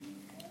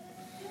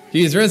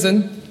He is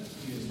risen.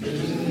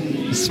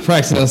 Let's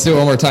practice. Let's do it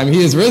one more time.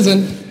 He is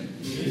risen.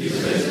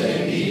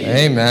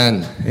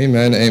 Amen.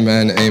 Amen.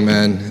 Amen.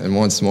 Amen. And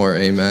once more,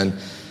 amen.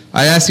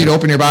 I ask you to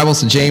open your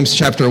Bibles to James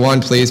chapter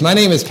 1, please. My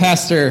name is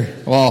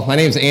my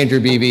name is Andrew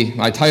Beebe.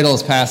 My title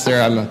is pastor.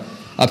 I'm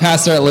a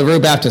pastor at LaRue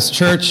Baptist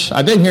Church.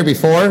 I've been here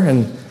before,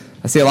 and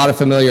I see a lot of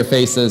familiar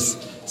faces.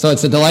 So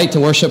it's a delight to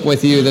worship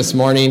with you this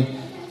morning.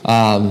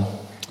 And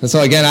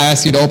so again, I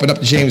ask you to open up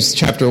to James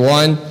chapter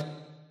 1.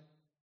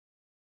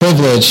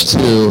 Privilege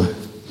to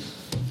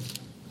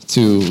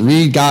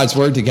read God's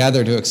word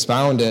together, to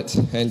expound it,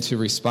 and to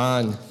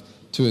respond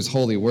to his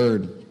holy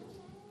word.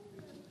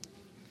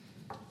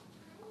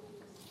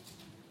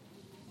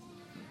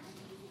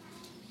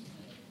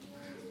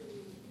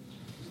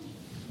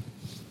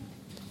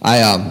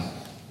 I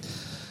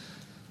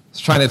was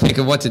trying to think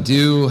of what to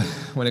do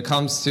when it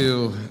comes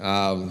to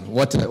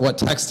what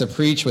text to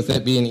preach, with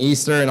it being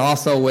Easter, and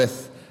also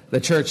with the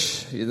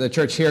church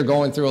here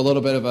going through a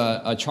little bit of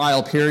a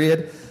trial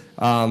period.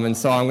 And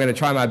so I'm going to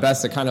try my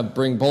best to kind of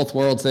bring both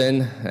worlds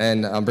in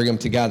and bring them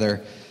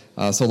together.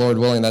 So Lord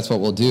willing, that's what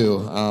we'll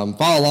do.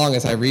 Follow along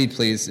as I read,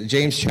 please.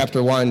 James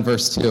chapter 1,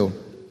 verse 2.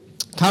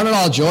 Count it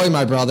all joy,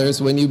 my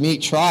brothers, when you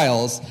meet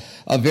trials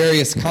of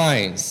various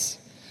kinds.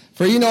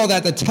 For you know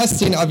that the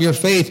testing of your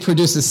faith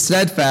produces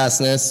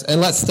steadfastness,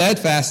 and let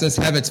steadfastness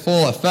have its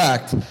full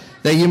effect,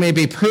 that you may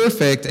be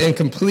perfect and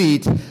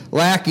complete,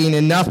 lacking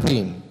in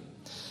nothing.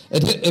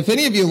 If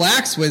any of you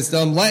lacks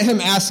wisdom, let him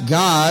ask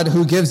God,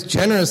 who gives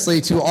generously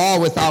to all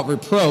without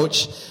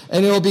reproach,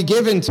 and it will be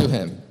given to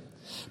him.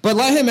 But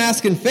let him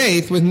ask in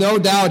faith with no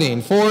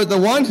doubting, for the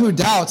one who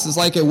doubts is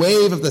like a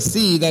wave of the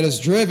sea that is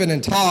driven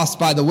and tossed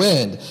by the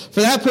wind.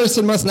 For that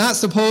person must not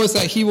suppose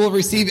that he will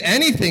receive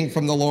anything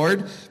from the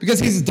Lord, because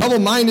he's a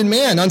double-minded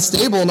man,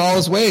 unstable in all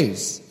his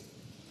ways.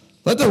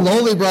 Let the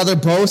lowly brother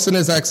boast in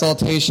his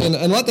exaltation,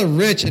 and let the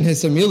rich in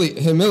his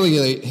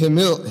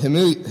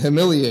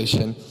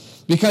humiliation.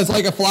 Because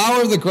like a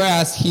flower of the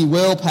grass, he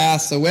will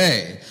pass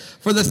away.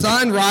 For the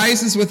sun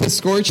rises with its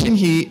scorching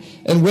heat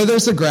and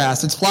withers the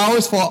grass. Its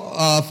flowers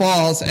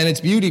falls and its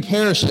beauty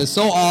perishes.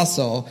 So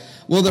also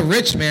will the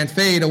rich man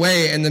fade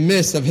away in the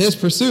midst of his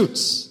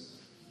pursuits.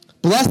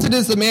 Blessed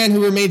is the man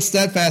who remains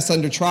steadfast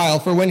under trial.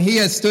 For when he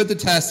has stood the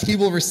test, he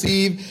will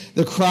receive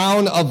the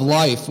crown of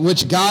life,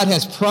 which God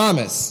has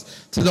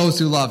promised to those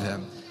who love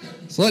him.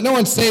 So let no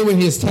one say when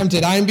he is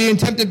tempted, I am being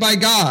tempted by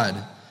God.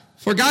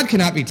 For God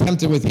cannot be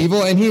tempted with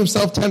evil, and he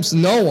himself tempts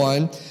no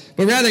one,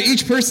 but rather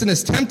each person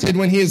is tempted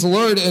when he is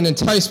lured and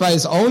enticed by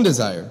his own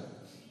desire.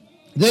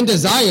 Then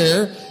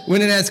desire,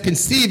 when it has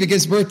conceived, it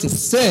gives birth to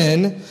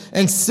sin,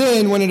 and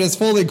sin, when it is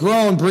fully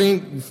grown,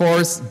 brings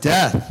forth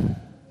death.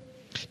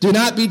 Do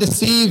not be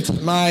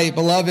deceived, my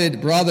beloved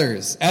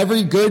brothers.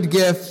 Every good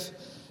gift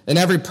and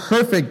every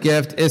perfect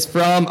gift is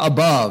from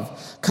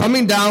above,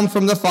 coming down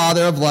from the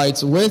Father of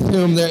lights, with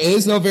whom there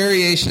is no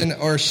variation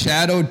or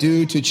shadow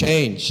due to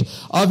change.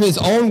 Of his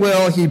own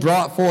will he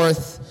brought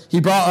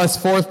us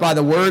forth by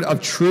the word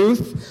of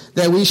truth,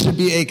 that we should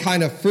be a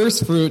kind of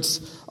first fruits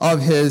of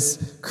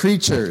his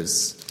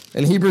creatures.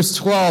 In Hebrews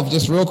 12,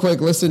 just real quick,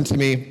 listen to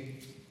me.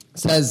 It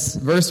says,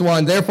 verse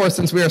 1, Therefore,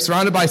 since we are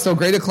surrounded by so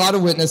great a cloud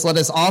of witness, let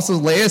us also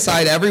lay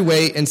aside every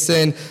weight and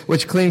sin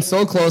which clings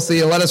so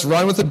closely, and let us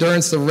run with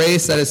endurance the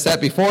race that is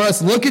set before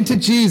us, looking to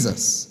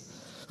Jesus,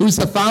 who's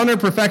the founder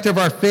and perfecter of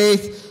our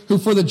faith, who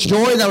for the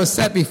joy that was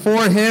set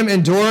before him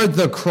endured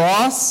the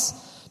cross,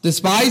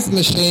 despising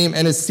the shame,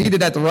 and is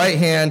seated at the right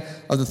hand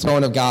of the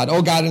throne of God.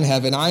 Oh God in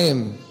heaven, I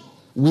am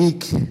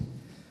weak.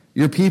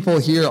 Your people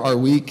here are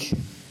weak.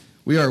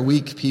 We are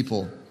weak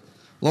people.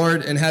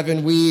 Lord, in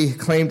heaven, we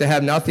claim to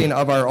have nothing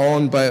of our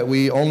own, but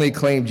we only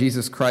claim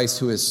Jesus Christ,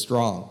 who is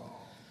strong.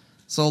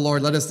 So,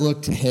 Lord, let us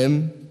look to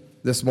him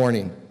this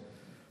morning.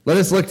 Let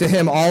us look to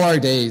him all our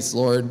days,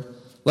 Lord.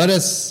 Let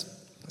us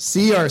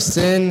see our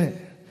sin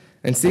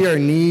and see our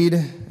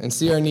need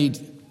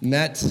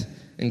met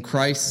in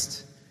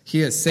Christ. He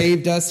has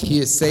saved us, he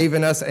is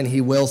saving us, and he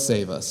will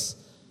save us.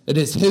 It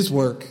is his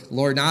work,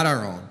 Lord, not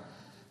our own.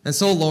 And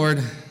so,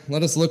 Lord,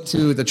 let us look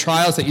to the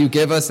trials that you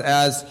give us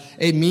as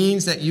a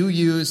means that you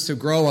use to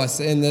grow us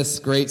in this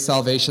great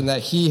salvation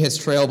that he has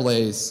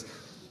trailblazed.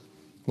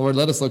 Lord,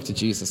 let us look to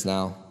Jesus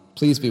now.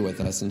 Please be with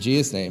us. In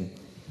Jesus' name,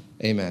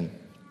 amen.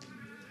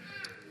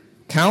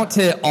 Count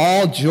it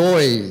all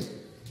joy,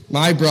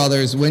 my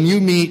brothers, when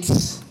you meet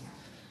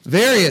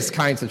various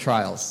kinds of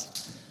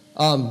trials.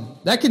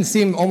 That can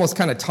seem almost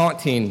kind of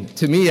taunting,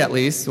 to me at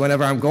least,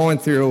 whenever I'm going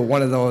through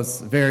one of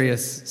those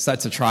various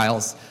sets of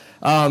trials.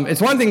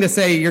 It's one thing to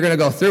say you're going to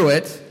go through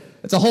it.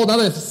 It's a whole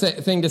other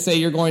thing to say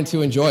you're going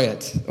to enjoy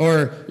it,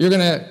 or you're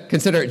going to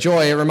consider it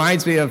joy. It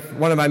reminds me of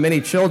one of my many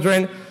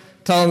children,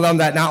 telling them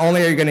that not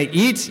only are you going to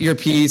eat your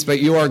peas, but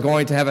you are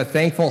going to have a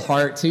thankful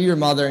heart to your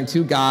mother and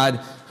to God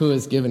who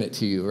has given it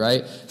to you,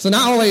 right? So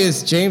not only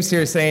is James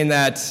here saying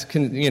that,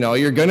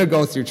 you're going to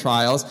go through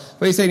trials,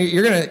 but he's saying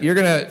you're going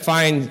to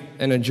find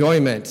an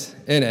enjoyment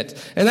in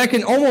it. And that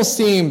can almost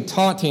seem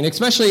taunting,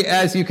 especially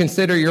as you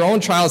consider your own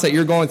trials that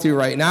you're going through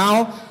right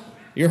now,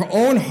 your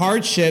own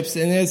hardships,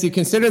 and as you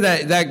consider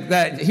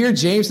that here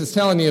James is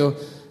telling you,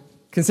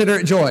 consider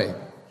it joy.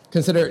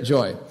 Consider it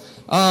joy.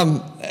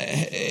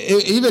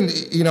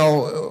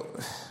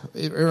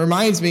 It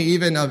reminds me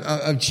even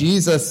of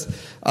Jesus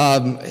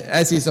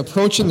as he's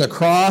approaching the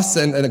cross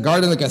and the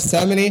Garden of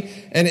Gethsemane.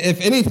 And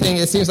if anything,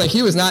 it seems like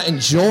he was not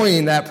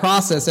enjoying that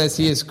process as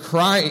he is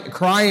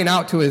crying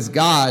out to his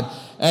God,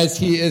 as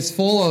he is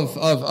full of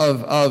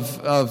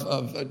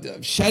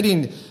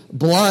shedding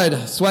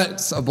blood,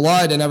 sweats of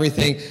blood and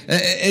everything.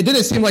 It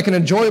didn't seem like an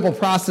enjoyable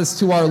process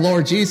to our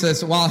Lord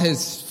Jesus while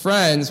his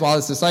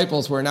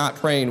disciples were not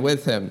praying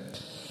with him.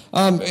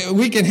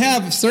 We can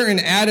have certain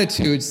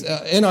attitudes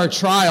in our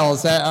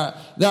trials that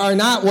are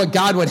not what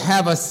God would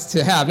have us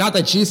to have. Not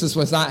that Jesus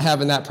was not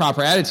having that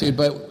proper attitude,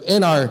 but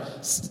in our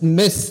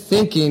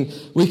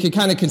misthinking, we could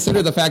kind of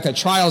consider the fact that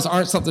trials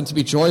aren't something to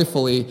be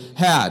joyfully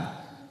had.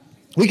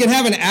 We can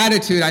have an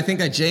attitude, I think,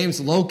 that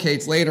James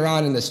locates later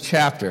on in this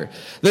chapter.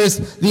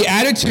 There's the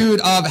attitude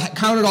of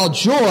count it all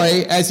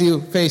joy as you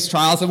face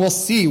trials, and we'll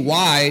see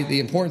why, the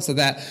importance of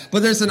that.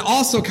 But there's an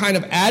also kind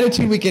of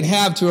attitude we can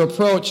have to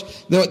approach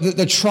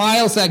the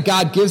trials that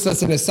God gives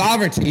us in his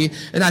sovereignty,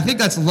 and I think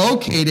that's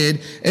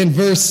located in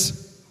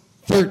verse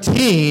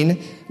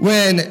 13,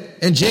 when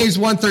in James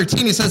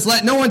 1:13 he says,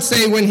 "Let no one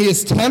say when he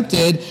is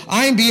tempted,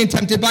 I am being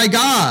tempted by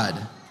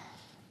God."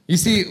 You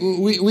see,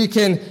 we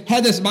can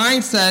have this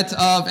mindset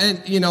of,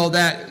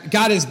 that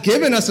God has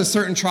given us a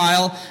certain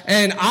trial,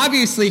 and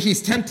obviously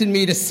he's tempted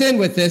me to sin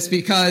with this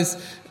because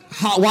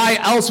why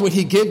else would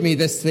he give me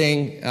this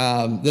thing,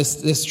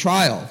 this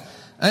trial?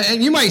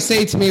 And you might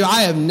say to me,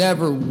 I have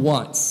never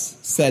once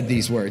said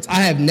these words.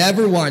 I have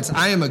never once,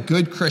 I am a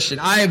good Christian.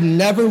 I have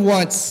never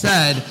once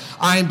said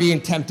I am being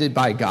tempted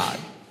by God.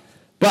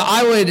 But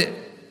I would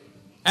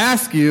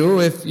ask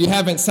you, if you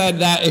haven't said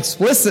that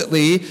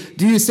explicitly,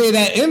 do you say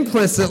that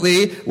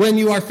implicitly when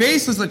you are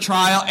faced with a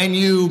trial and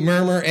you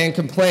murmur and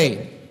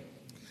complain?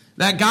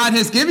 That God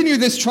has given you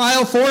this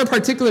trial for a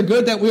particular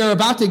good that we are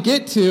about to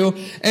get to,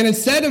 and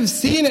instead of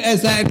seeing it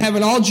as that and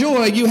having all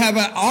joy, you have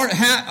a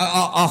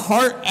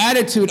heart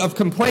attitude of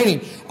complaining.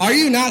 Are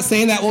you not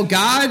saying that, well,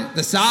 God,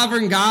 the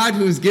sovereign God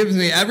who's given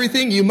me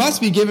everything, you must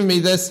be giving me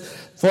this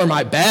for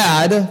my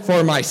bad,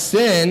 for my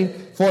sin,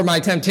 for my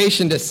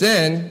temptation to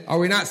sin? Are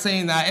we not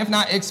saying that? If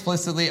not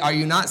explicitly, are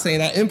you not saying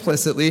that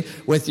implicitly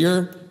with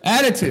your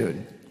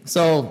attitude?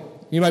 So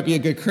you might be a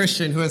good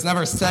Christian who has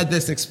never said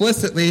this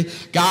explicitly,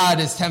 God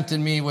has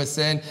tempted me with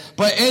sin.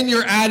 But in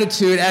your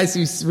attitude, as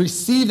you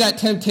receive that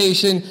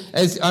temptation,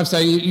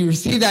 you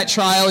receive that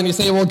trial and you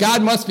say, well,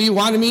 God must be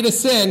wanting me to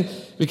sin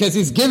because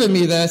he's given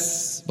me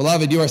this.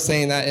 Beloved, you are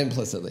saying that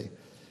implicitly.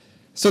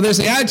 So there's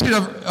the attitude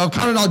of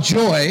count it all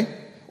joy,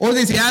 or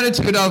there's the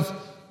attitude of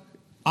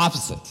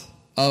opposite,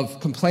 of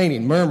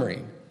complaining,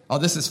 murmuring. Oh,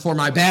 this is for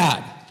my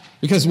bad.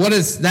 Because what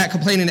does that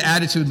complaining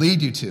attitude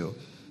lead you to?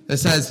 It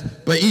says,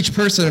 but each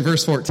person in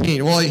verse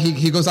 14, well,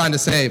 he goes on to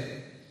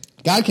say,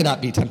 God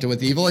cannot be tempted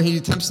with evil, and he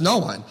tempts no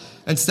one.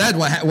 Instead,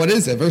 what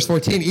is it? Verse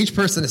 14, each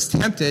person is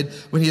tempted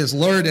when he is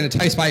lured and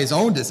enticed by his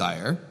own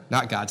desire,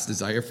 not God's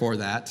desire for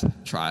that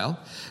trial.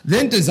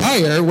 Then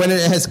desire, when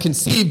it has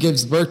conceived,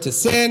 gives birth to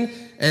sin,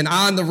 and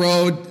on the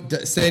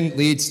road, sin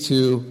leads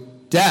to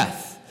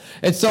death.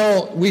 And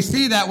so we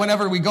see that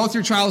whenever we go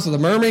through trials with a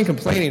murmuring,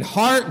 complaining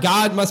heart,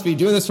 God must be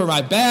doing this for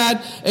my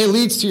bad, it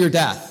leads to your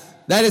death.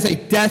 That is a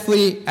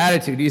deathly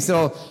attitude. You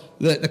know,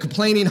 the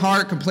complaining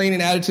heart,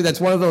 complaining attitude,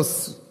 that's one of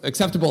those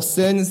acceptable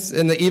sins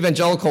in the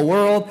evangelical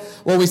world.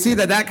 Well, we see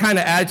that kind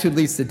of attitude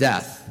leads to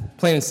death,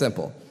 plain and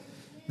simple.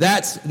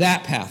 That's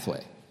that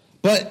pathway.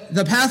 But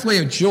the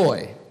pathway of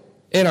joy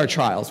in our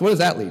trials, what does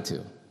that lead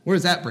to? Where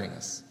does that bring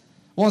us?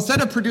 Well,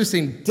 instead of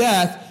producing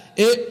death,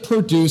 it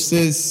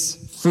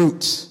produces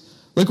fruit.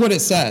 Look what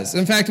it says.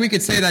 In fact, we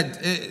could say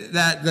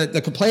that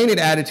the complaining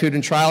attitude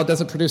in trial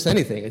doesn't produce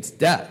anything. It's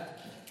death.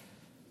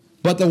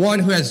 But the one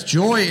who has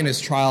joy in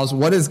his trials,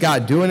 what is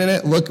God doing in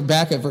it? Look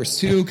back at verse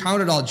 2.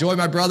 Count it all joy,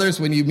 my brothers,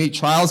 when you meet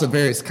trials of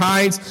various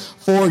kinds,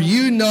 for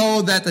you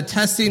know that the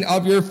testing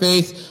of your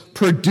faith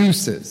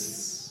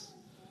produces.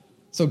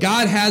 So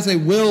God has a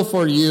will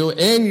for you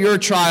in your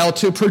trial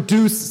to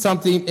produce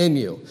something in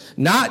you.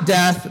 Not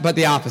death, but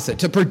the opposite,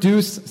 to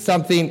produce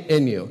something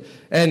in you.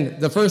 And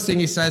the first thing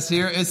he says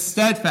here is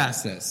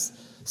steadfastness.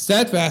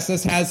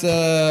 Steadfastness has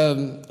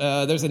the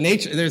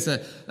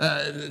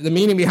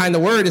meaning behind the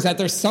word is that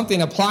there's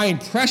something applying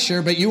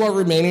pressure, but you are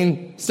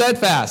remaining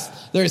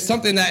steadfast. There's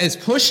something that is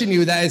pushing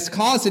you, that is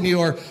causing you,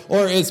 or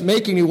is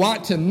making you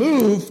want to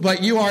move,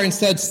 but you are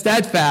instead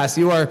steadfast.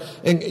 You are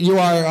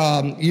answering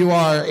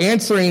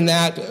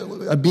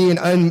that, being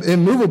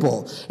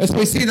immovable. And so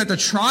we see that the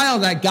trial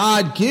that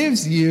God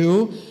gives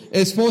you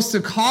is supposed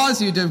to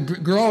cause you to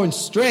grow in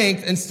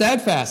strength and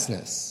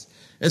steadfastness.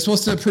 It's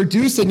supposed to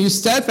produce in you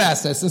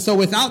steadfastness. And so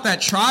without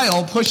that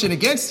trial pushing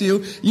against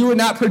you, you would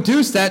not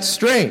produce that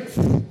strength.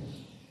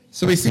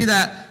 So we see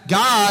that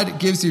God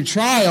gives you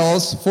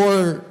trials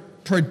for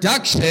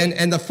production,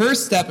 and the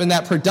first step in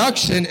that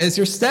production is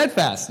your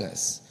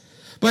steadfastness.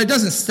 But it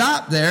doesn't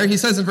stop there. He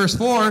says in verse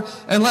 4,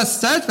 and let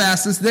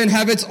steadfastness then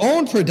have its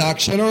own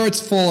production or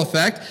its full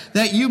effect,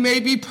 that you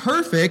may be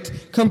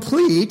perfect,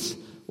 complete,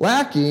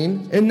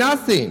 lacking in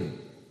nothing.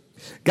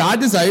 God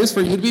desires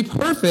for you to be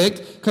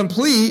perfect,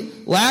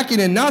 complete, lacking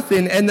in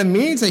nothing, and the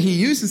means that he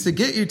uses to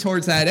get you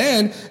towards that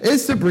end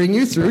is to bring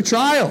you through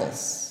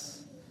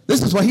trials.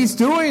 This is what he's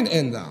doing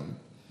in them.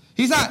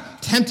 He's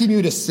not tempting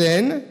you to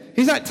sin.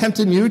 He's not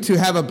tempting you to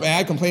have a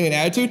bad, complaining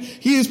attitude.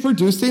 He is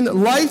producing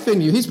life in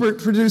you. He's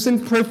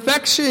producing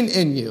perfection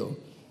in you.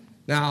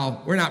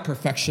 Now, we're not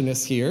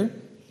perfectionists here.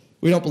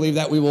 We don't believe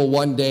that we will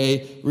one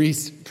day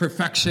reach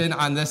perfection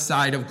on this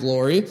side of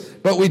glory.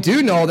 But we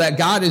do know that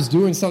God is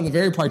doing something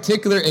very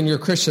particular in your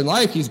Christian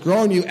life. He's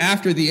growing you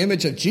after the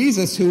image of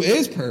Jesus, who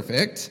is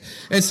perfect.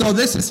 And so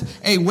this is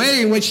a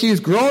way in which he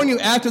is growing you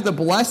after the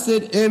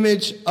blessed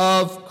image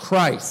of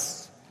Christ.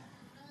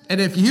 And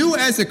if you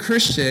as a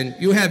Christian,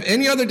 you have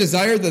any other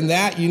desire than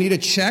that, you need to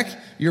check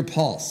your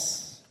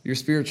pulse, your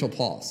spiritual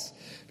pulse.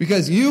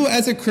 Because you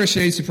as a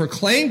Christian, as you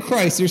proclaim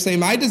Christ, you're saying,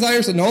 my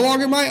desires are no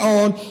longer my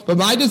own, but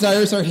my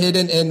desires are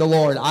hidden in the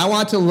Lord. I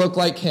want to look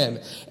like him.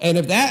 And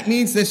if that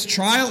means this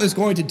trial is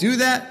going to do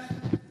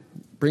that,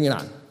 bring it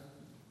on.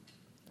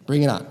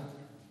 Bring it on.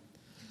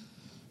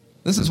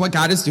 This is what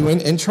God is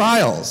doing in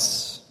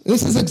trials.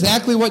 This is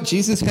exactly what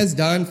Jesus has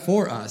done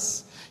for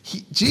us.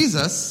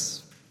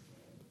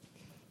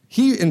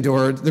 He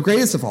endured the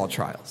greatest of all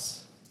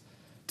trials.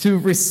 To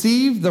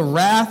receive the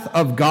wrath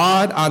of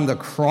God on the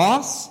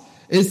cross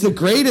is the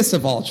greatest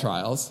of all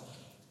trials.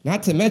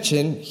 Not to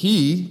mention,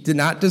 he did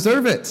not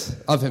deserve it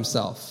of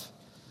himself.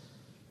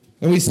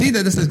 And we see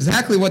that this is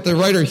exactly what the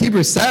writer of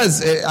Hebrews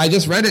says. I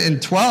just read it in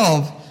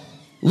 12.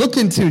 Look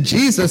into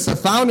Jesus, the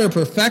founder and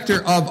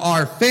perfecter of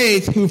our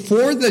faith, who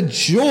for the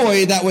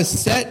joy that was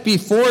set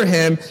before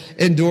him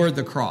endured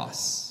the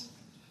cross.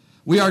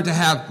 We are to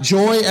have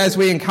joy as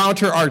we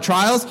encounter our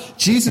trials.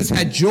 Jesus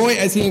had joy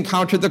as he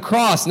encountered the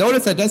cross.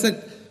 Notice that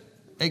doesn't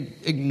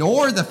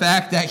ignore the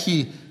fact that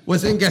he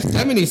was in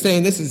Gethsemane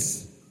saying, this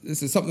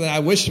is something that I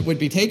wish would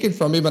be taken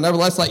from me, but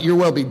nevertheless, let your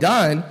will be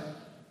done.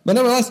 But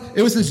nevertheless,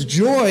 it was his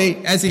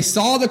joy as he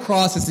saw the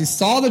cross, as he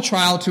saw the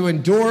trial, to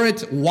endure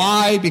it.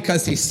 Why?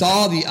 Because he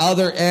saw the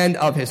other end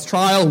of his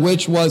trial,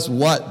 which was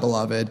what,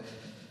 beloved?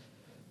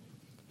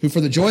 Who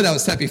for the joy that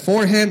was set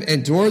before him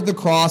endured the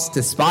cross,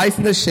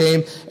 despising the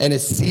shame, and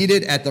is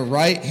seated at the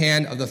right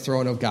hand of the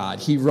throne of God.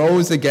 He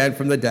rose again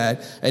from the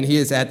dead, and he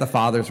is at the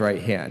Father's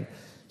right hand.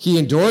 He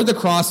endured the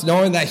cross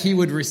knowing that he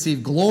would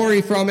receive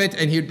glory from it,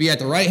 and he would be at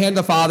the right hand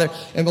of the Father.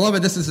 And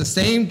beloved, this is the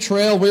same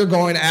trail we're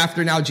going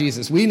after now,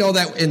 Jesus. We know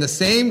that in the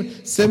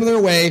same similar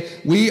way,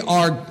 we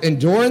are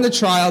enduring the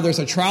trial. There's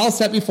a trial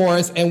set before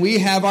us, and we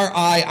have our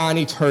eye on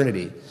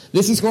eternity.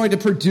 This is going to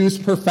produce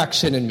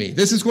perfection in me.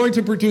 This is going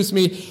to produce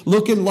me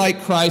looking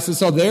like Christ, and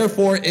so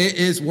therefore it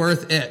is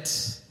worth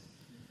it.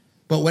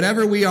 But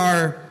whenever we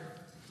are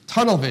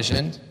tunnel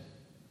visioned,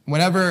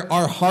 whenever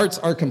our hearts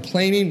are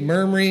complaining,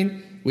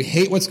 murmuring, we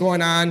hate what's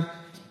going on,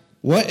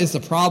 what is the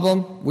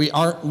problem? We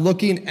aren't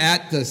looking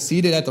at the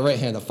seated at the right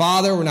hand of the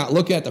Father. We're not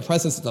looking at the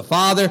presence of the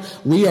Father.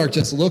 We are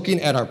just looking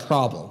at our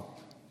problem.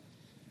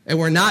 And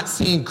we're not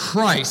seeing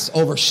Christ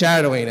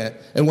overshadowing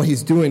it and what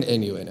he's doing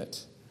in you in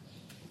it.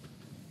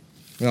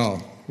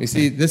 No, you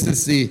see, this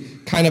is the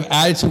kind of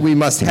attitude we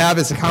must have,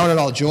 is to count it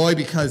all joy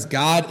because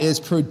God is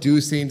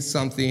producing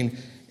something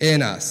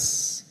in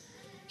us.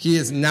 He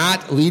is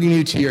not leading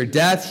you to your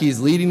death. He's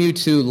leading you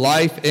to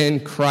life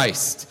in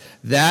Christ.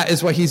 That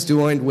is what he's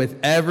doing with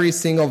every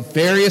single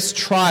various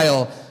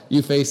trial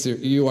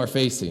you are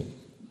facing.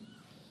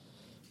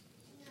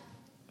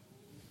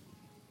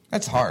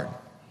 That's hard,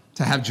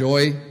 to have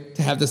joy,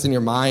 to have this in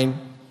your mind.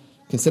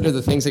 Consider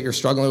the things that you're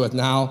struggling with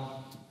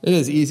now. It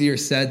is easier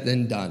said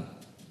than done.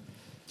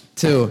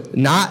 To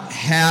not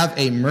have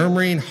a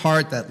murmuring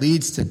heart that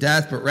leads to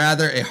death, but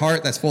rather a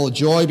heart that's full of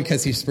joy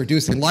because he's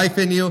producing life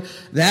in you,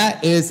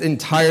 that is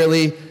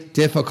entirely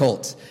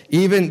difficult.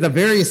 Even the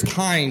various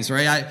kinds,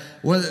 right?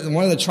 One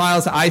of the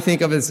trials that I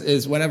think of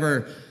is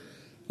whenever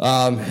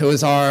it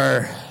was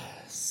our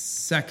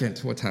second,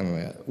 what time am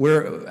I at?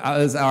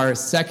 It was our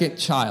second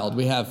child.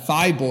 We have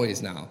 5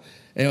 boys now.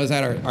 And it was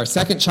at our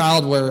second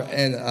child, where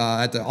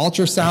at the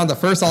ultrasound, the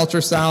first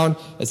ultrasound,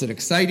 it's an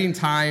exciting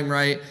time,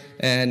 right?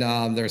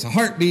 And there's a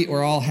heartbeat.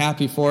 We're all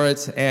happy for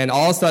it. And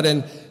all of a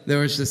sudden, there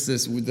was just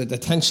the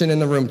tension in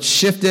the room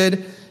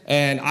shifted.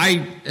 And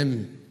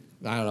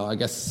I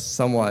guess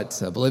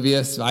somewhat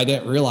oblivious. I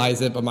didn't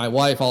realize it, but my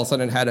wife all of a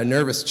sudden had a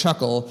nervous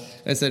chuckle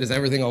and said, "Is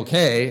everything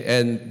okay?"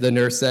 And the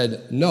nurse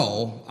said,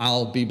 "No,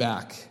 I'll be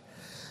back."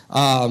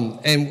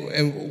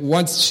 And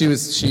once she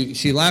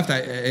left,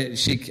 I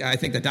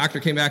think the doctor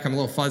came back. I'm a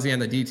little fuzzy on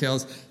the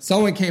details.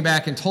 Someone came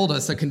back and told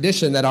us a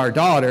condition that our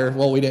daughter,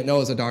 well, we didn't know it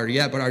was a daughter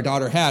yet, but our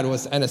daughter had,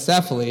 was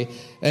anencephaly,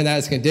 and that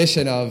is a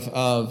condition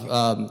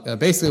of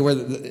basically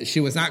where she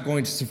was not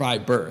going to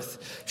survive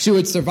birth. She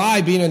would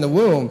survive being in the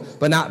womb,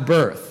 but not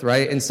birth,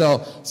 right? And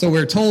so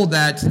we're told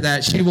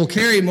that she will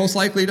carry most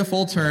likely to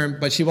full term,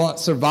 but she won't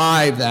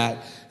survive that.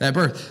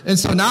 birth. And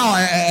so now,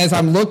 as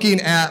I'm looking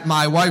at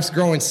my wife's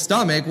growing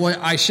stomach, what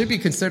I should be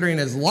considering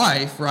as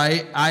life,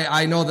 right?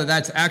 I know that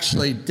that's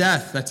actually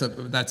death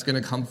that's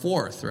going to come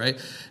forth, right?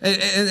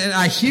 And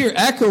I hear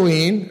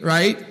echoing,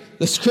 right,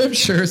 the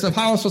scriptures of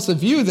how I'm supposed to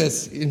view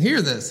this and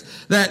hear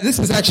this, that this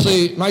is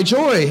actually my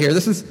joy here.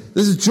 This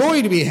is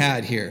joy to be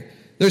had here.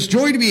 There's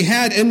joy to be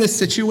had in this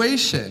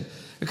situation.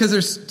 Because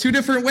there's two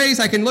different ways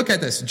I can look at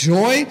this.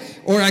 Joy,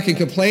 or I can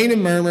complain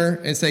and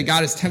murmur and say,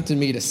 God has tempted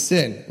me to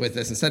sin with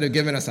this. Instead of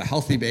giving us a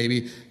healthy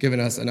baby,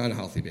 giving us an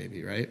unhealthy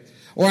baby, right?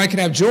 Or I can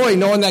have joy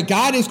knowing that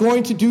God is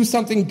going to do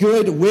something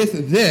good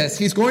with this.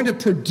 He's going to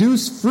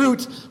produce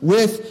fruit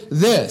with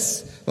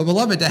this. But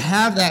beloved, to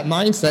have that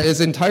mindset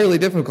is entirely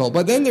difficult.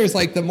 But then there's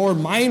like the more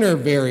minor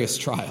various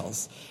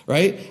trials,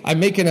 right? I'm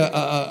making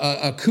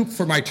a coop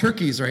for my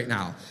turkeys right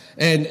now.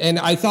 And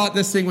I thought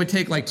this thing would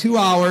take like 2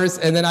 hours,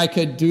 and then I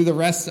could do the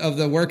rest of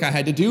the work I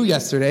had to do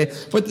yesterday.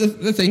 But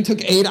the thing took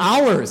 8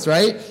 hours,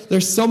 right?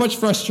 There's so much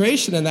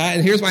frustration in that.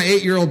 And here's my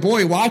 8-year-old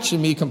boy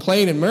watching me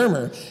complain and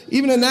murmur.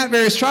 Even in that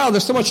various trial,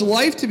 there's so much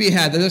life to be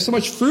had there. There's so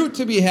much fruit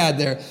to be had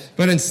there.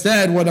 But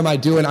instead, what am I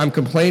doing? I'm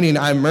complaining.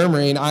 I'm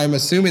murmuring. I'm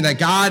assuming that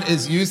God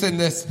is using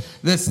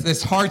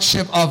this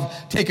hardship of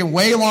taking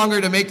way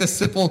longer to make the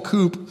simple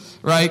coop,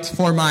 right,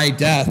 for my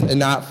death and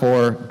not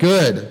for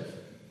good.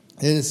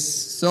 It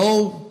is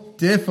so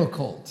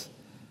difficult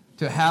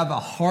to have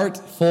a heart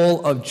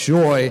full of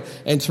joy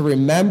and to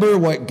remember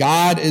what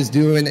God is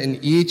doing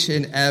in each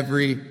and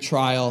every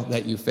trial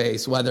that you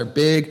face, whether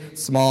big,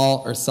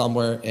 small, or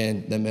somewhere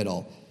in the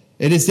middle.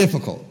 It is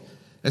difficult.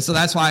 And so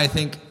that's why I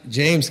think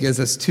James gives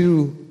us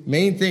two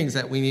main things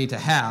that we need to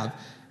have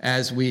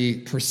as we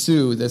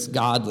pursue this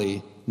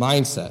godly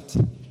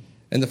mindset.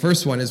 And the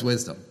first one is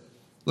wisdom.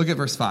 Look at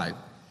verse 5.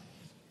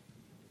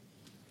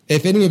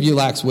 If any of you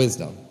lacks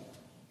wisdom,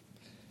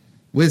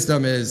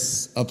 wisdom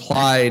is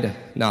applied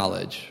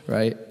knowledge,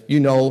 right? You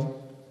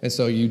know, and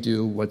so you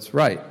do what's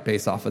right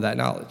based off of that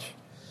knowledge.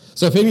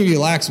 So if any of you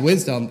lacks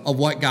wisdom of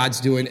what God's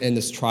doing in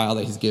this trial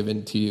that he's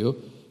given to you,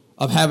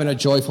 of having a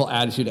joyful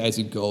attitude as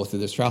you go through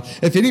this trial,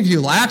 if any of you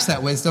lacks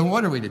that wisdom,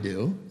 what are we to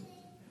do?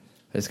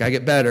 It's got to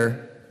get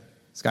better.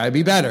 It's got to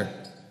be better.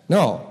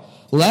 No.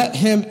 Let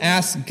him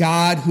ask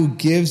God, who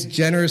gives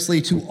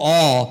generously to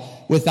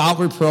all without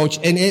reproach,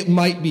 and it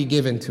might be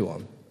given to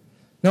him.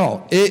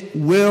 No, it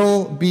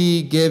will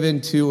be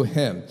given to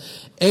him.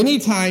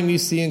 Anytime you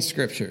see in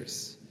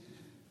scriptures,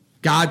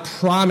 God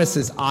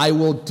promises, I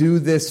will do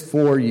this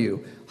for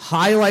you.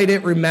 Highlight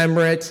it,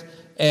 remember it,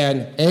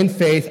 and in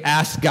faith,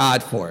 ask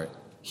God for it.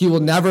 He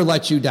will never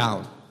let you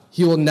down.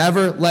 He will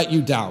never let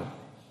you down.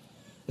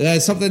 That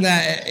is something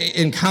that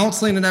in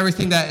counseling and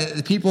everything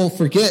that people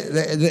forget,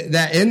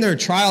 that in their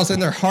trials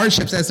and their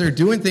hardships, as they're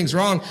doing things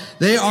wrong,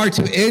 they are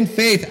to, in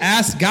faith,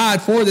 ask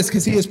God for this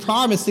because he has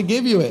promised to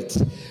give you it.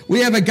 We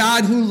have a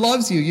God who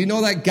loves you. You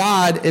know that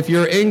God, if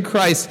you're in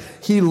Christ,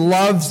 he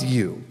loves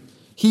you.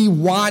 He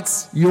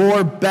wants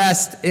your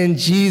best in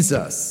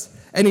Jesus.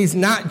 And he's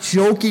not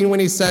joking when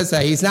he says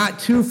that. He's not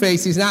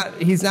two-faced.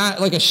 He's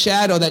not like a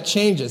shadow that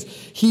changes.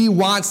 He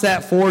wants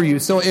that for you.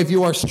 So if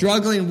you are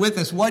struggling with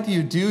this, what do?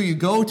 You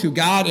go to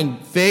God in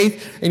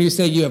faith and you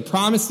say, you have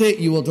promised it.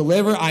 You will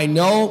deliver. I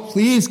know.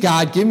 Please,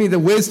 God, give me the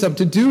wisdom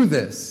to do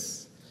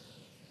this.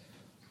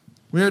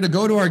 We are to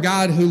go to our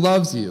God who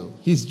loves you.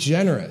 He's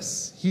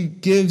generous. He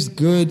gives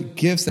good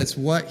gifts. That's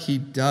what he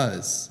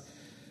does.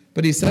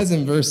 But he says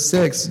in verse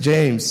 6,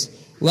 James,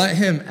 let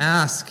him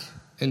ask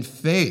in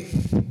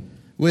faith,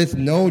 with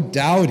no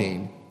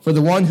doubting. For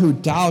the one who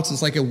doubts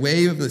is like a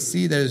wave of the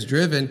sea that is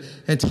driven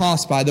and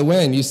tossed by the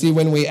wind. You see,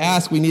 when we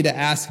ask, we need to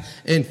ask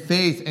in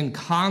faith and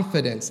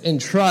confidence and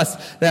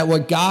trust that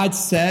what God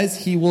says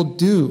he will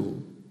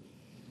do.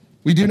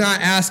 We do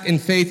not ask in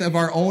faith of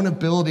our own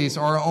abilities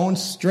or our own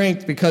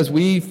strength because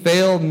we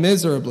fail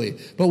miserably,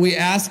 but we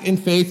ask in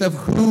faith of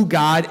who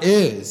God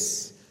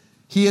is.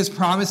 He has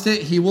promised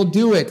it, he will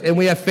do it, and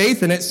we have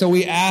faith in it, so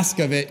we ask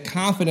of it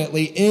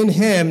confidently in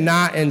him,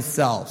 not in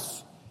self.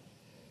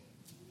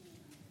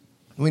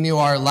 When you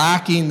are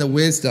lacking the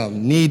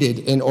wisdom needed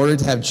in order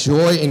to have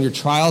joy in your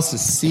trials, to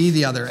see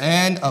the other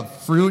end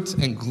of fruit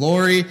and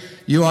glory,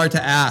 you are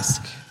to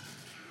ask.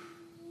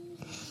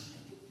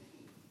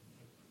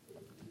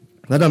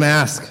 Let him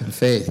ask in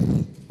faith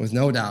with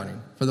no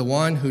doubting. For the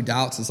one who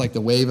doubts is like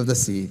the wave of the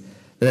sea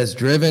that is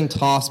driven,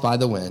 tossed by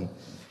the wind.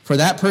 For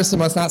that person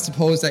must not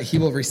suppose that he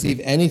will receive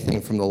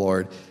anything from the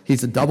Lord.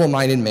 He's a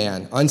double-minded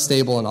man,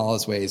 unstable in all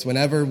his ways.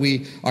 Whenever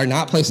we are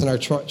not placing our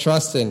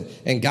trust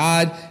in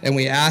God and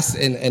we ask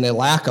in a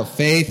lack of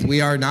faith, we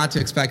are not to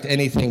expect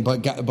anything.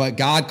 But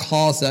God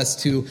calls us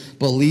to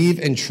believe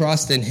and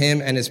trust in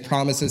him and his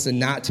promises and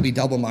not to be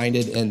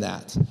double-minded in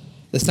that.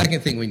 The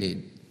second thing we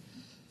need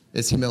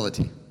is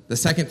humility. The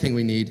second thing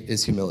we need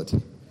is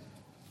humility.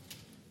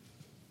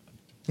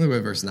 Look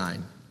at verse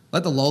 9.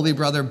 Let the lowly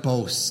brother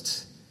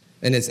boast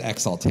in his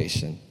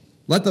exaltation.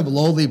 Let the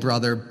lowly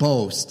brother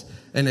boast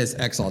in his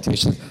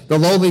exaltation. The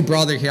lowly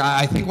brother here,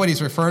 I think what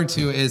he's referring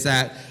to is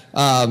that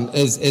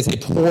is a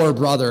poor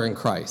brother in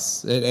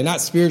Christ. And not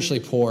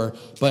spiritually poor,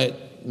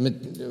 but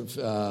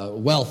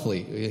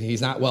wealthy.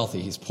 He's not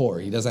wealthy. He's poor.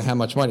 He doesn't have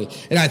much money.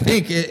 And I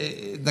think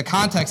the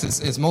context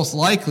is most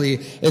likely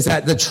is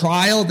that the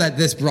trial that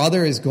this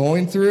brother is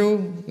going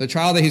through, the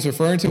trial that he's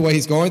referring to, what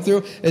he's going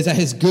through, is that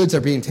his goods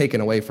are being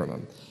taken away from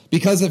him.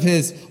 Because of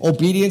his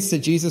obedience to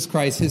Jesus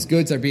Christ, his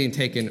goods are being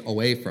taken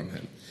away from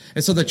him.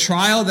 And so the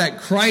trial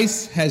that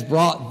Christ has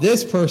brought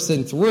this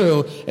person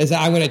through is that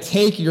I'm going to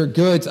take your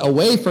goods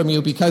away from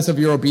you because of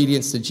your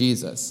obedience to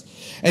Jesus.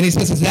 And he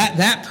says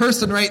that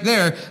person right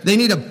there, they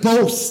need to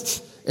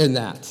boast in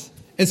that.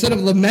 Instead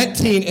of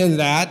lamenting in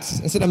that,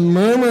 instead of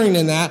murmuring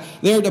in that,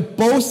 they're to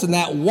boast in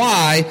that.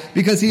 Why?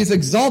 Because he is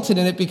exalted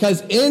in it,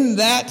 because in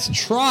that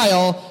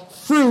trial,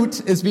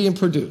 fruit is being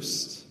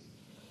produced.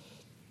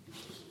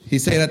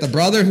 He's saying that the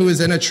brother who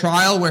is in a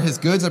trial where his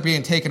goods are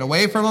being taken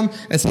away from him,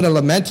 instead of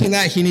lamenting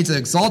that, he needs to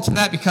exalt in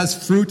that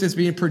because fruit is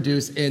being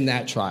produced in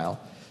that trial.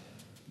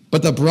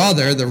 But the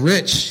brother, the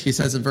rich, he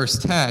says in verse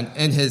 10,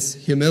 in his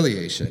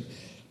humiliation,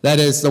 that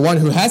is, the one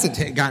who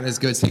hasn't gotten his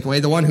goods taken away,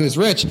 the one who is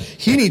rich,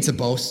 he needs to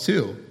boast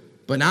too,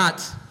 but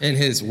not in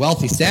his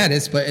wealthy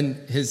status, but in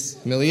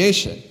his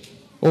humiliation.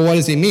 Well, what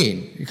does he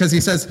mean? Because he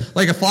says,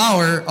 like a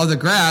flower of the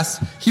grass,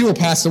 he will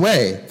pass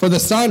away. For the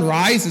sun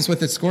rises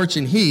with its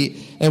scorching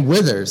heat and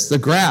withers. The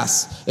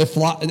grass,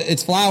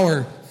 its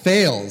flower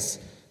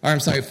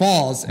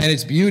falls, and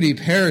its beauty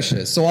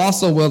perishes. So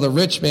also will the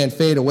rich man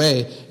fade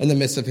away in the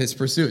midst of his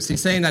pursuits.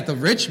 He's saying that the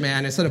rich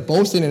man, instead of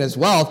boasting in his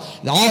wealth,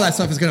 all that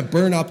stuff is going to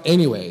burn up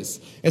anyways.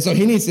 And so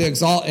he needs to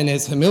exalt in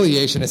his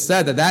humiliation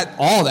instead, that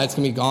all that's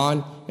going to be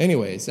gone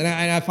anyways. And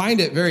I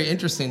find it very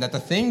interesting that the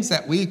things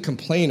that we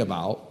complain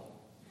about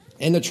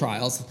in the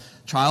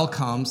trial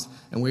comes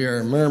and we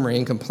are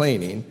murmuring,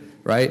 complaining,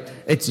 right?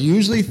 It's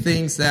usually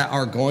things that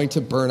are going to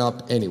burn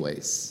up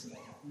anyways.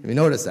 Have you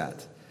noticed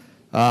that?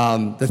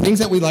 The things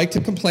that we like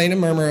to complain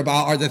and murmur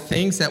about are the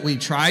things that we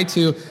try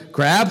to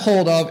grab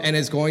hold of and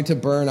is going to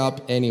burn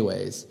up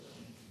anyways.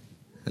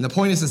 And the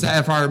point is that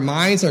if our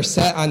minds are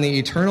set on the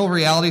eternal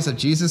realities of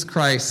Jesus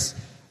Christ,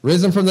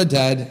 risen from the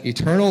dead,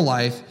 eternal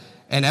life,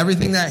 and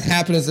everything that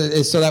happens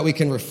is so that we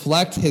can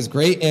reflect his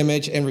great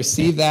image and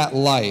receive that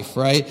life,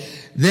 right?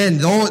 Then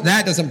though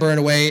that doesn't burn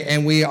away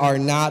and we are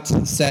not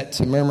set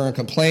to murmur and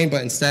complain,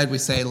 but instead we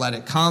say, let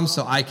it come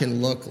so I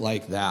can look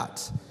like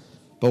that.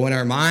 But when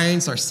our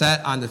minds are set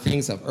on the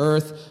things of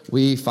earth,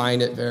 we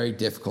find it very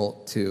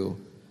difficult to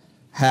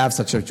have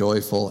such a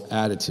joyful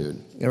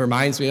attitude. It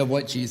reminds me of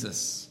what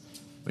Jesus,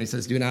 when he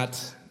says, do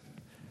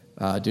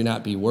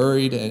not be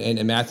worried. And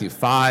in Matthew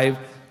 5,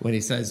 when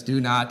he says,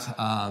 do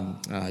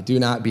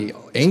not be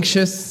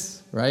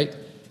anxious, right?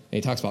 And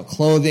he talks about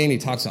clothing, he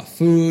talks about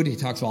food, he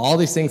talks about all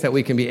these things that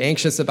we can be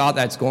anxious about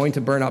that's going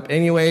to burn up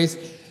anyways.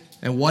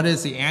 And what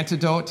is the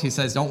antidote? He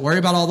says, don't worry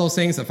about all those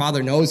things. The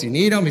Father knows you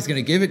need them. He's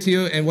going to give it to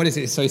you. And what is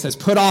it? So he says,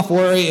 put off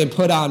worry and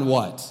put on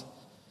what?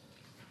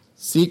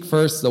 Seek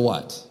first the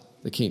what?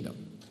 The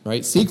kingdom,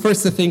 right? Seek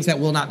first the things that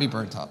will not be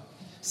burnt up.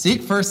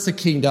 Seek first the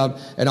kingdom,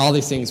 and all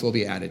these things will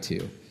be added to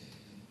you.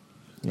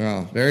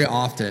 Well, very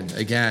often,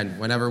 again,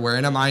 whenever we're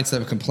in a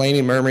mindset of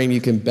complaining, murmuring,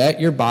 you can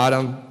bet your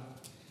bottom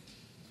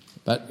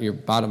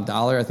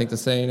dollar, I think the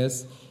saying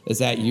is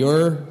that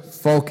your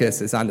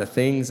focus is on the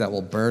things that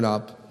will burn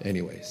up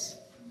anyways.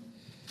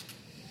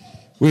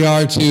 We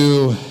are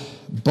to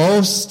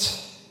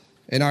boast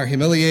in our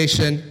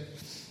humiliation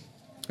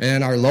and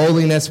in our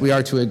lowliness. We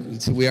are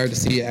to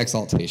see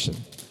exaltation.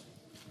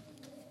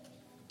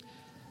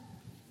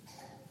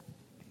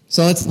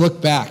 So let's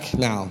look back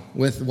now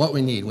with what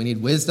we need. We need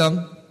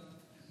wisdom.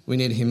 We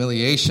need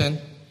humiliation.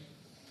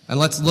 And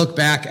let's look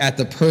back at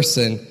the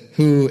person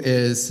who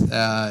is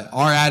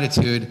our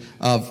attitude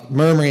of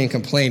murmuring and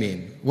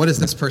complaining. What does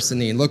this person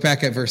need? Look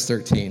back at verse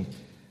 13.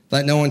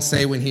 Let no one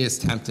say when he is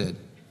tempted,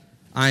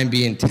 I am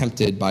being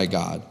tempted by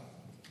God.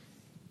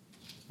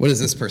 What does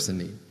this person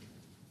need?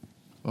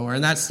 When we're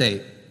in that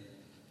state,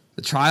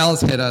 the trial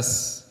has hit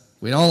us,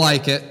 we don't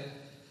like it,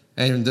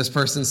 and this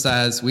person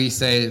says, we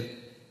say,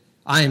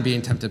 I am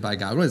being tempted by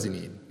God. What does he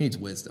need? He needs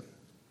wisdom.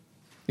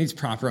 He needs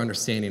proper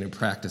understanding and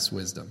practice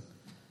wisdom.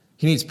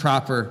 He needs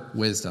proper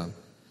wisdom.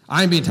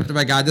 I am being tempted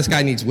by God. This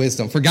guy needs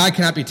wisdom. For God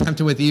cannot be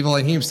tempted with evil,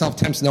 and he himself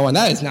tempts no one.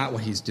 That is not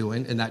what he's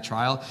doing in that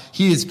trial.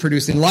 He is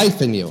producing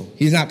life in you.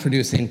 He's not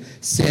producing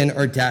sin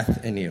or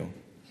death in you.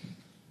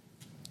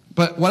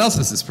 But what else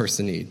does this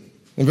person need?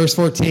 In verse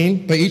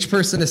 14, but each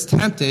person is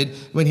tempted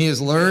when he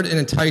is lured and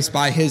enticed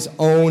by his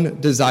own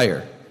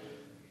desire.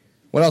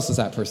 What else does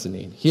that person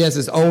need? He has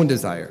his own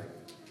desire.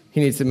 He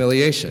needs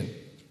humiliation.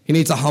 He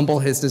needs to humble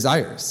his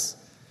desires.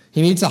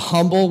 He needs to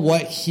humble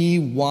what he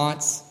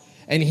wants,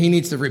 and he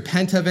needs to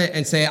repent of it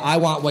and say, I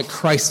want what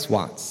Christ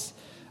wants.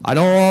 I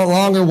no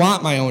longer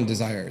want my own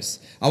desires.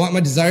 I want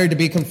my desire to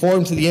be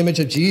conformed to the image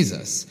of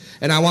Jesus,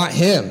 and I want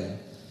him.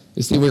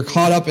 You see, we're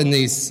caught up in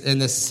this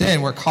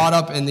sin. We're caught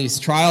up in these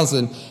trials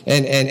and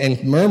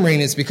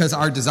murmuring. It's because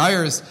our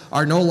desires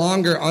are no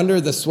longer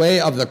under the sway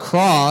of the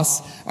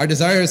cross. Our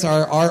desires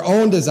are our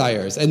own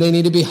desires, and they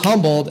need to be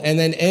humbled. And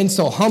then in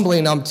so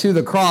humbling them to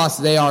the cross,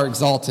 they are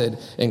exalted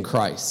in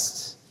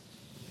Christ.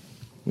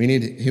 We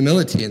need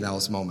humility in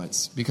those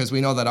moments because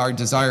we know that our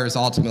desires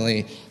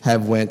ultimately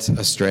have went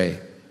astray.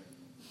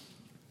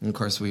 And of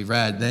course, we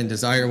read, then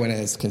desire when it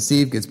is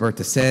conceived gives birth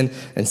to sin,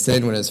 and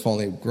sin when it is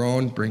fully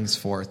grown brings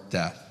forth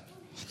death.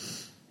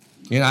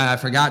 I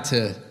forgot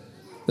to,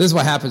 this is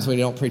what happens when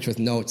you don't preach with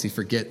notes, you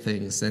forget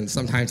things, and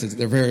sometimes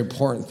they're very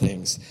important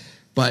things.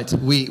 But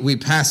we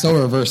pass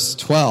over verse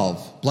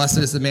 12. Blessed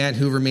is the man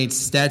who remains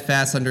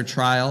steadfast under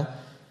trial,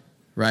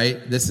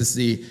 right? This is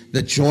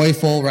the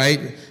joyful,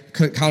 right?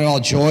 Count it all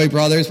joy,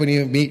 brothers, when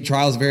you meet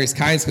trials of various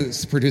kinds, because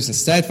it's producing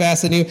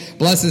steadfast in you.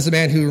 Blessed is the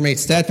man who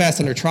remains steadfast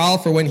under trial,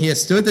 for when he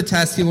has stood the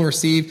test, he will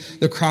receive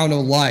the crown of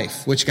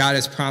life, which God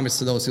has promised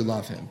to those who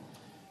love him.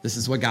 This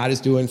is what God is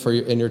doing for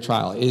you in your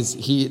trial.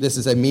 This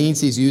is a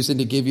means he's using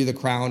to give you the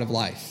crown of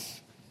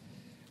life.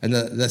 And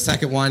the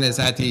second one is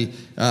at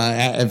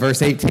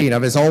verse 18.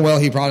 Of his own will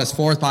he brought us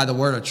forth by the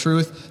word of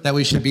truth, that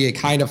we should be a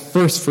kind of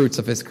first fruits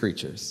of his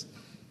creatures.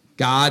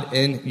 God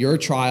in your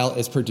trial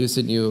is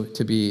producing you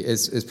to be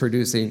is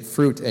producing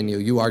fruit in you.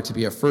 You are to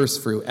be a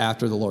first fruit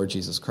after the Lord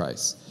Jesus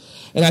Christ.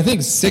 And I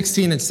think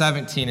 16 and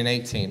 17 and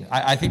 18,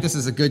 I think this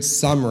is a good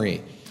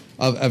summary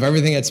of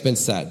everything that's been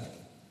said.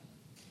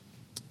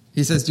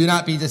 He says, do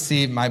not be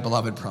deceived, my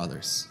beloved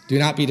brothers. Do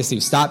not be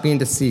deceived. Stop being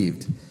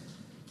deceived.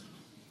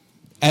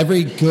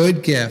 Every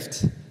good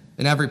gift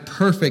and every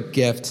perfect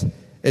gift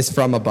is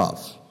from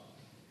above.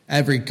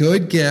 Every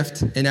good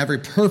gift and every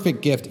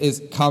perfect gift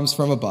comes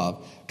from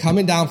above,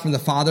 coming down from the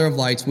Father of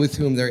lights, with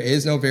whom there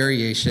is no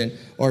variation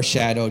or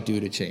shadow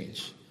due to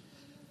change.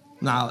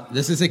 Now,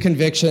 this is a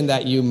conviction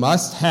that you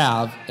must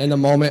have in the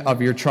moment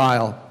of your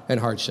trial and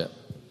hardship.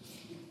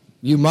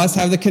 You must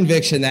have the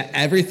conviction that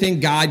everything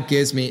God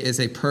gives me is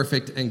a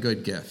perfect and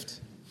good gift.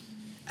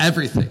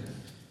 Everything.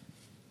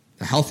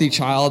 The healthy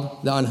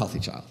child, the unhealthy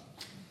child.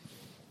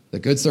 The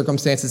good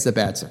circumstances, the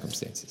bad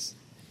circumstances.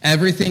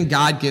 Everything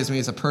God gives me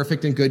is a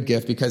perfect and good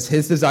gift because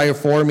his desire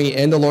for me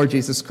in the Lord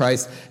Jesus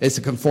Christ is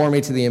to conform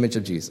me to the image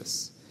of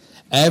Jesus.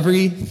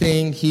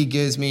 Everything he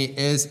gives me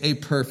is a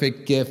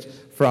perfect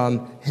gift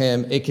from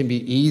him. It can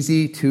be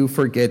easy to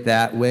forget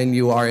that when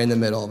you are in the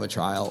middle of a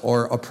trial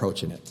or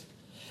approaching it.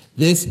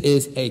 This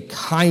is a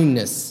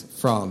kindness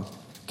from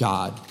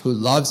God who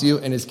loves you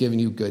and is giving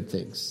you good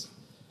things.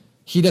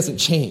 He doesn't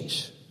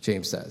change,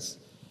 James says.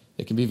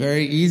 It can be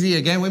very easy.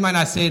 Again, we might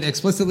not say it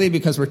explicitly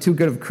because we're too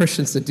good of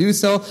Christians to do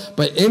so,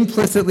 but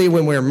implicitly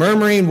when we're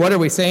murmuring, what are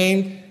we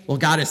saying? Well,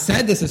 God has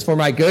said this is for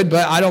my good,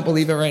 but I don't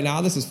believe it right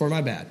now. This is for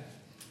my bad.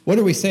 What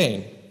are we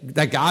saying?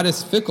 That God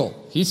is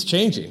fickle. He's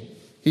changing.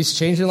 He's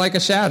changing like a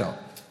shadow.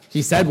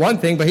 He said one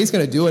thing, but he's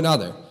going to do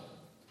another.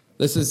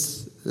 This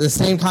is the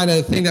same kind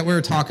of thing that we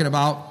were talking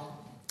about.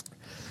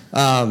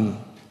 My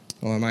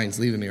mind's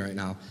leaving me right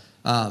now.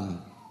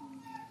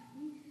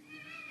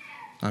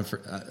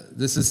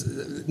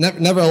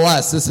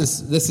 Nevertheless, this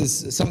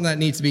is something that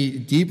needs to be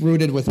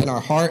deep-rooted within our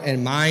heart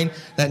and mind,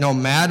 that no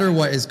matter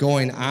what is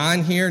going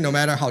on here, no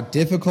matter how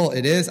difficult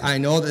it is, I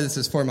know that this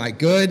is for my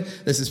good.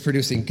 This is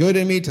producing good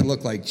in me to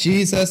look like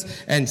Jesus.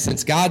 And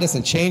since God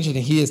doesn't change it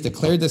and he has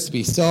declared this to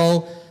be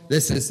so,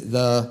 this is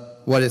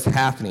what is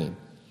happening.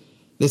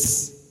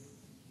 This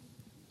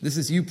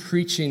is you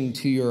preaching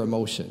to your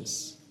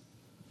emotions.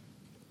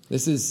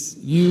 This is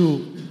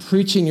you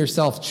preaching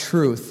yourself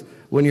truth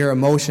when your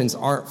emotions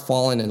aren't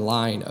falling in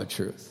line of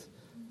truth.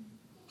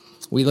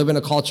 We live in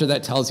a culture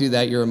that tells you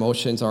that your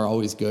emotions are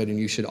always good and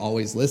you should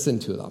always listen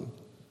to them.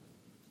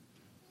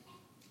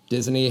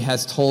 Disney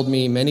has told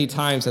me many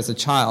times as a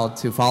child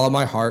to follow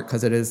my heart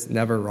because it is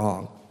never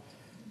wrong.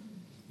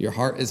 Your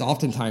heart is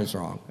oftentimes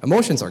wrong.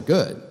 Emotions are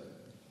good.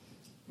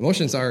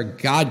 Emotions are a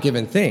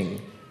God-given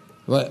thing.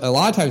 But a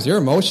lot of times your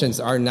emotions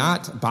are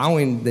not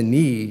bowing the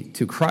knee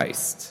to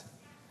Christ.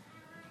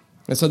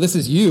 And so this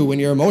is you when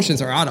your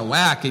emotions are out of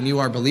whack and you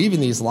are believing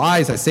these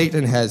lies that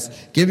Satan has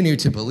given you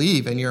to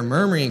believe, and you're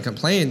murmuring and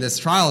complaining, this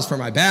trial is for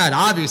my bad,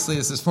 obviously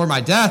this is for my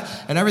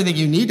death, and everything.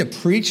 You need to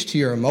preach to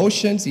your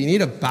emotions. You need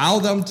to bow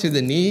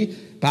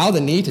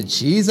the knee to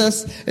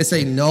Jesus and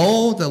say,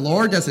 no, the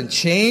Lord doesn't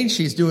change.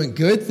 He's doing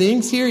good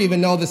things here, even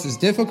though this is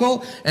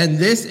difficult. And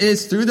this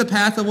is, through the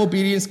path of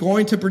obedience,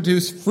 going to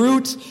produce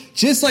fruit,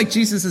 just like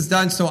Jesus has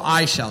done, so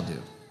I shall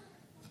do.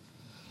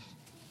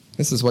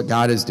 This is what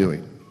God is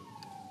doing.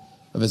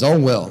 Of his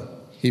own will,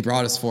 he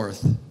brought us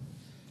forth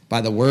by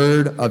the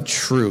word of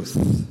truth,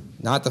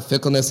 not the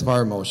fickleness of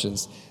our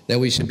emotions, that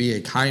we should be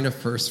a kind of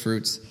first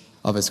fruits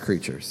of his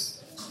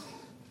creatures.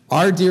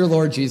 Our dear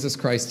Lord Jesus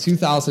Christ,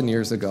 2,000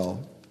 years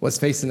ago, was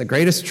facing the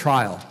greatest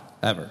trial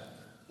ever.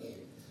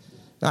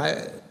 Now,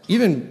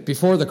 even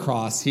before the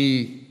cross,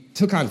 he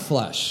took on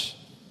flesh.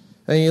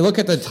 And you look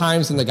at the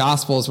times in the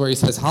Gospels where he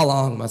says, how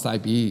long must I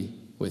be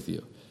with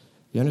you?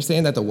 You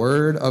understand that the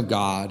word of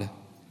God,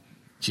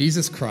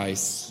 Jesus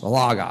Christ, the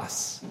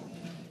Logos,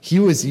 he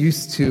was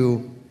used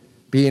to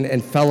being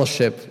in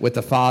fellowship with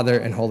the Father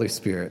and Holy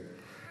Spirit.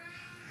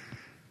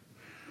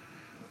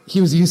 He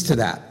was used to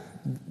that.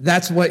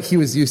 That's what he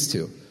was used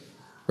to,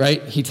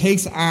 right? He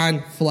takes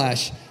on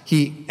flesh.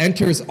 He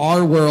enters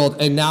our world,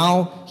 and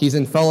now he's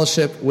in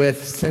fellowship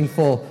with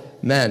sinful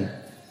men.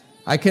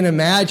 I can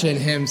imagine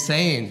him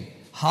saying,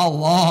 how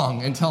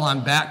long until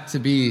I'm back to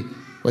be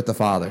with the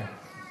Father?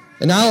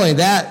 And not only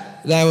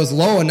that was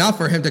low enough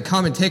for him to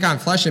come and take on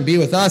flesh and be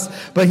with us,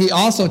 but he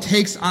also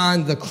takes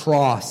on the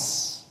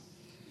cross.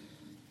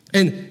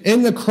 And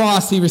in the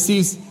cross, he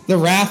receives the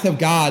wrath of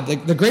God,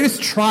 the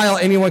greatest trial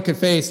anyone could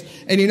face.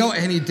 And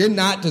he did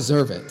not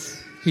deserve it.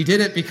 He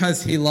did it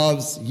because he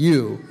loves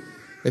you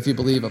if you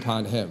believe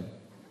upon him.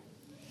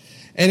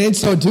 And in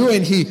so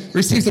doing, he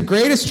receives the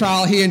greatest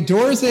trial. He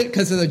endures it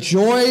because of the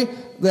joy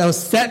that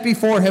was set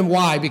before him.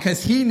 Why?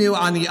 Because he knew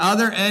on the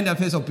other end of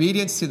his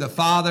obedience to the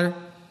Father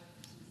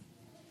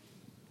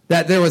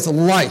that there was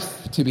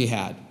life to be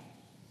had,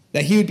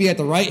 that he would be at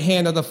the right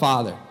hand of the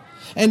Father.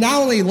 And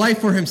not only life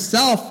for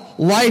himself,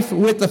 life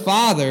with the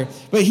Father,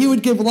 but he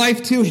would give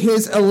life to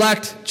his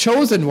elect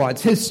chosen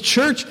ones, his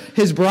church,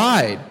 his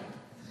bride.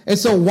 And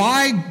so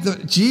why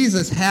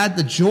Jesus had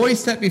the joy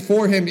set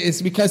before him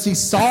is because he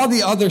saw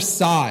the other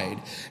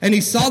side. And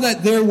he saw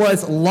that there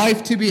was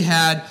life to be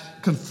had,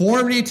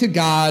 conformity to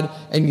God,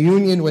 and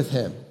union with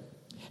him.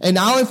 And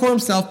not only for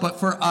himself, but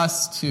for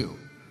us too.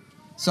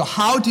 So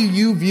how do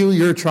you view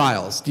your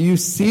trials? Do you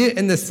see it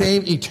in the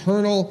same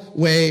eternal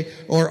way,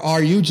 or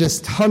are you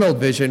just tunnel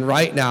vision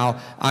right now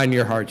on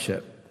your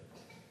hardship?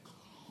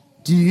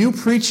 Do you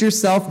preach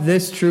yourself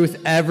this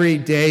truth every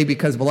day?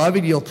 Because,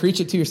 beloved, you'll preach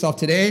it to yourself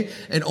today,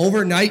 and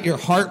overnight your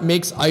heart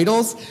makes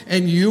idols,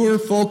 and your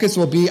focus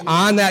will be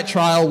on that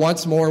trial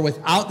once more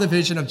without the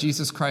vision of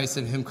Jesus Christ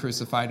and him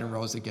crucified and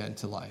rose again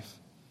to life.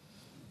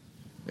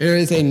 There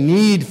is a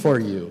need for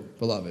you,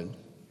 beloved,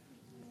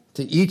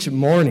 to each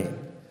morning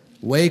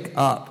wake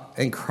up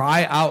and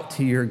cry out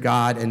to your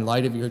God in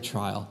light of your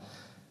trial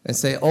and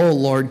say, oh,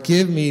 Lord,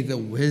 give me the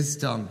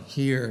wisdom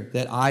here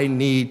that I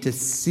need to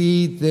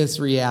see this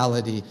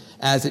reality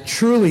as it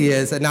truly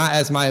is and not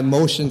as my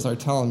emotions are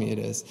telling me it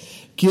is.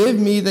 Give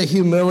me the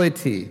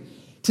humility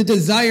to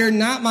desire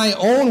not my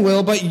own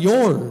will but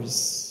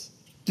yours,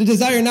 to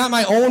desire not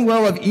my own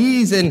will of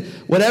ease and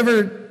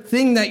whatever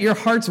thing that your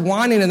heart's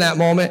wanting in that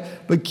moment,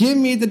 but give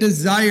me the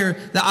desire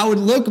that I would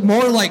look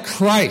more like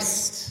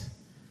Christ.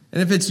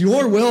 And if it's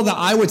your will that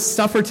I would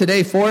suffer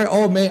today for it,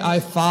 oh, may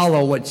I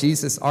follow what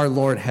Jesus our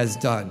Lord has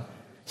done.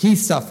 He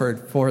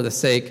suffered for the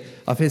sake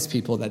of his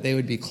people, that they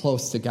would be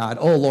close to God.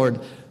 Oh, Lord,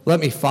 let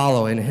me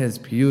follow in his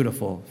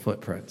beautiful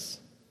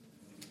footprints.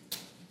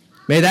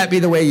 May that be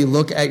the way you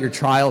look at your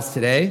trials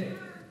today.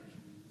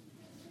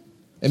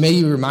 And may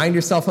you remind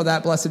yourself of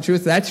that blessed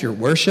truth. That's your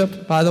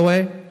worship, by the way.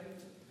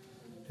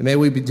 And may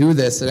we do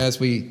this, and as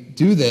we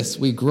do this,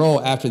 we grow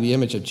after the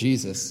image of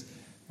Jesus,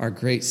 our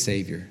great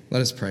Savior.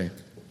 Let us pray.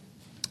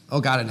 Oh,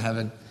 God in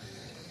heaven,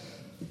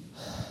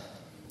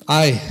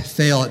 I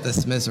fail at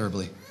this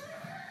miserably.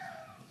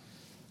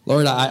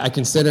 Lord, I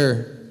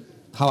consider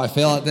how I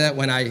fail at that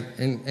when I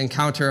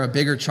encounter a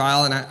bigger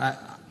trial, and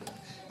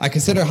I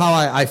consider how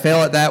I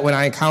fail at that when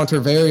I encounter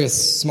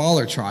various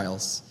smaller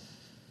trials.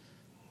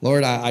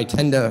 Lord, I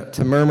tend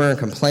to murmur and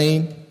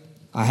complain.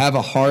 I have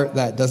a heart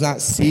that does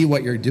not see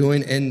what you're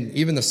doing in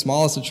even the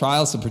smallest of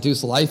trials to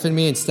produce life in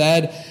me.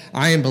 Instead,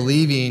 I am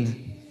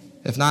believing,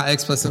 if not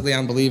explicitly,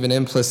 I'm believing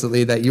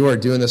implicitly that you are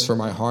doing this for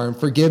my harm.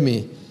 Forgive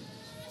me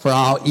for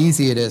how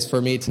easy it is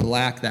for me to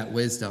lack that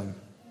wisdom.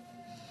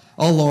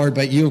 Oh, Lord,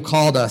 but you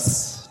called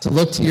us to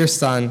look to your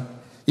Son.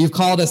 You've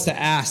called us to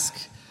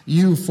ask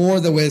you for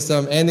the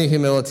wisdom and the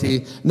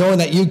humility, knowing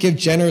that you give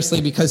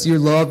generously because you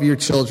love your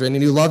children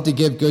and you love to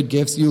give good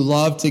gifts. You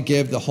love to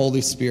give the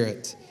Holy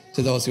Spirit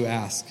to those who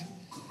ask.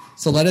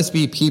 So let us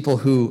be people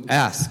who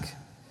ask.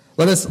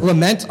 Let us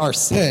lament our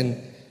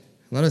sin.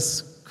 Let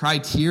us cry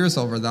tears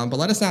over them, but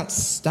let us not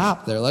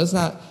stop there. Let us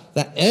not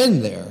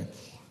end there,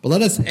 but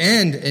let us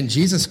end in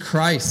Jesus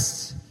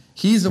Christ.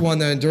 He's the one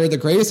that endured the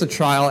greatest of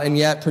trial and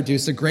yet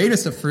produced the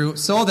greatest of fruit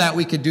so that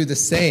we could do the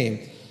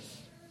same,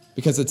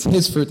 because it's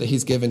his fruit that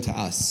he's given to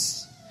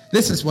us.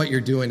 This is what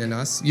you're doing in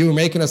us. You are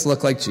making us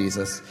look like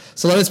Jesus.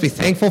 So let us be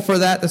thankful for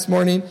that this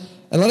morning.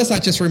 And let us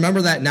not just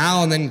remember that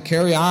now and then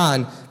carry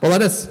on, but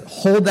let us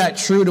hold that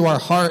true to our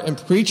heart and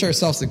preach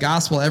ourselves the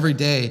gospel every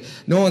day,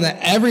 knowing that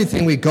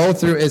everything we go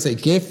through is a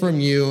gift from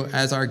you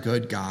as our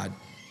good God.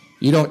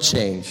 You don't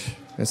change.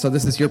 And so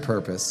this is your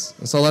purpose.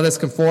 And so let us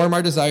conform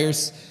our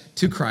desires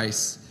to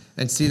Christ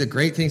and see the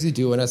great things you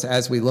do in us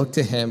as we look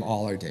to him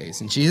all our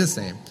days. In Jesus'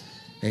 name,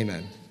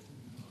 amen.